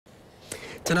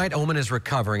Tonight, a woman is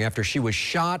recovering after she was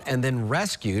shot and then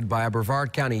rescued by a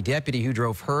Brevard County deputy who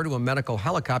drove her to a medical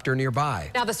helicopter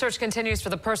nearby. Now the search continues for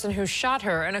the person who shot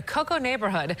her in a Cocoa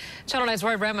neighborhood. Channel 9's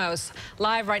Roy Ramos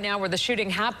live right now where the shooting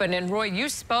happened. And Roy, you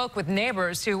spoke with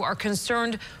neighbors who are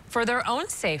concerned for their own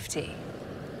safety.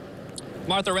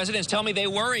 Martha, residents tell me they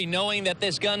worry knowing that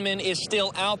this gunman is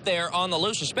still out there on the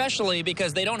loose, especially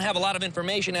because they don't have a lot of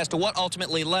information as to what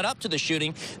ultimately led up to the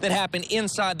shooting that happened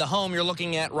inside the home you're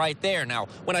looking at right there. Now,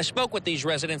 when I spoke with these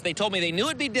residents, they told me they knew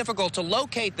it'd be difficult to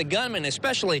locate the gunman,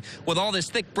 especially with all this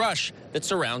thick brush that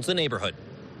surrounds the neighborhood.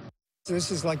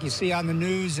 This is like you see on the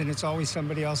news, and it's always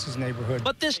somebody else's neighborhood.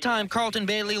 But this time, Carlton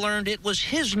Bailey learned it was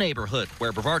his neighborhood,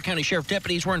 where Brevard County Sheriff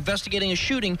deputies were investigating a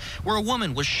shooting where a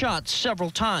woman was shot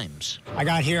several times. I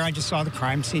got here, I just saw the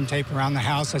crime scene tape around the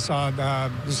house. I saw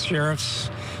the sheriff's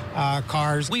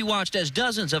cars. We watched as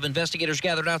dozens of investigators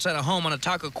gathered outside a home on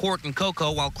Ataka Court in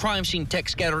Cocoa while crime scene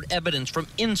techs scattered evidence from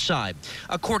inside.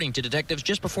 According to detectives,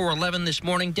 just before 11 this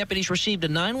morning, deputies received a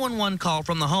 911 call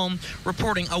from the home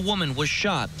reporting a woman was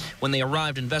shot. When they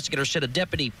arrived, investigators said a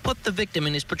deputy put the victim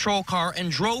in his patrol car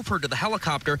and drove her to the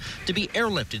helicopter to be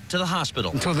airlifted to the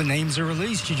hospital. Until the names are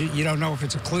released, you don't know if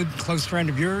it's a close friend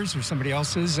of yours or somebody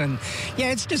else's, and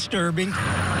yeah, it's disturbing.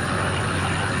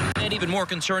 And even more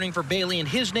concerning for Bailey and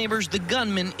his neighbors, the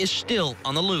gunman is still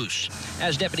on the loose.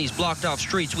 As deputies blocked off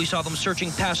streets, we saw them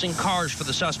searching passing cars for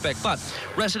the suspect. But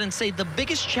residents say the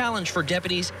biggest challenge for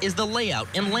deputies is the layout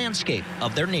and landscape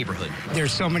of their neighborhood.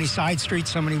 There's so many side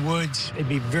streets, so many woods. It'd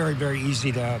be very, very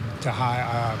easy to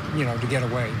get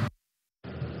away.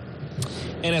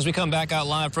 And as we come back out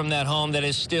live from that home that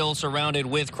is still surrounded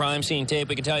with crime scene tape,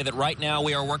 we can tell you that right now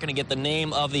we are working to get the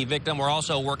name of the victim. We're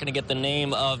also working to get the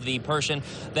name of the person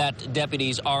that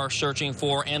deputies are searching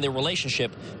for and the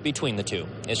relationship between the two.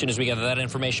 As soon as we gather that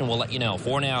information, we'll let you know.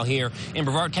 For now, here in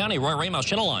Brevard County, Roy Ramos,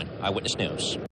 Channel 9 Eyewitness News.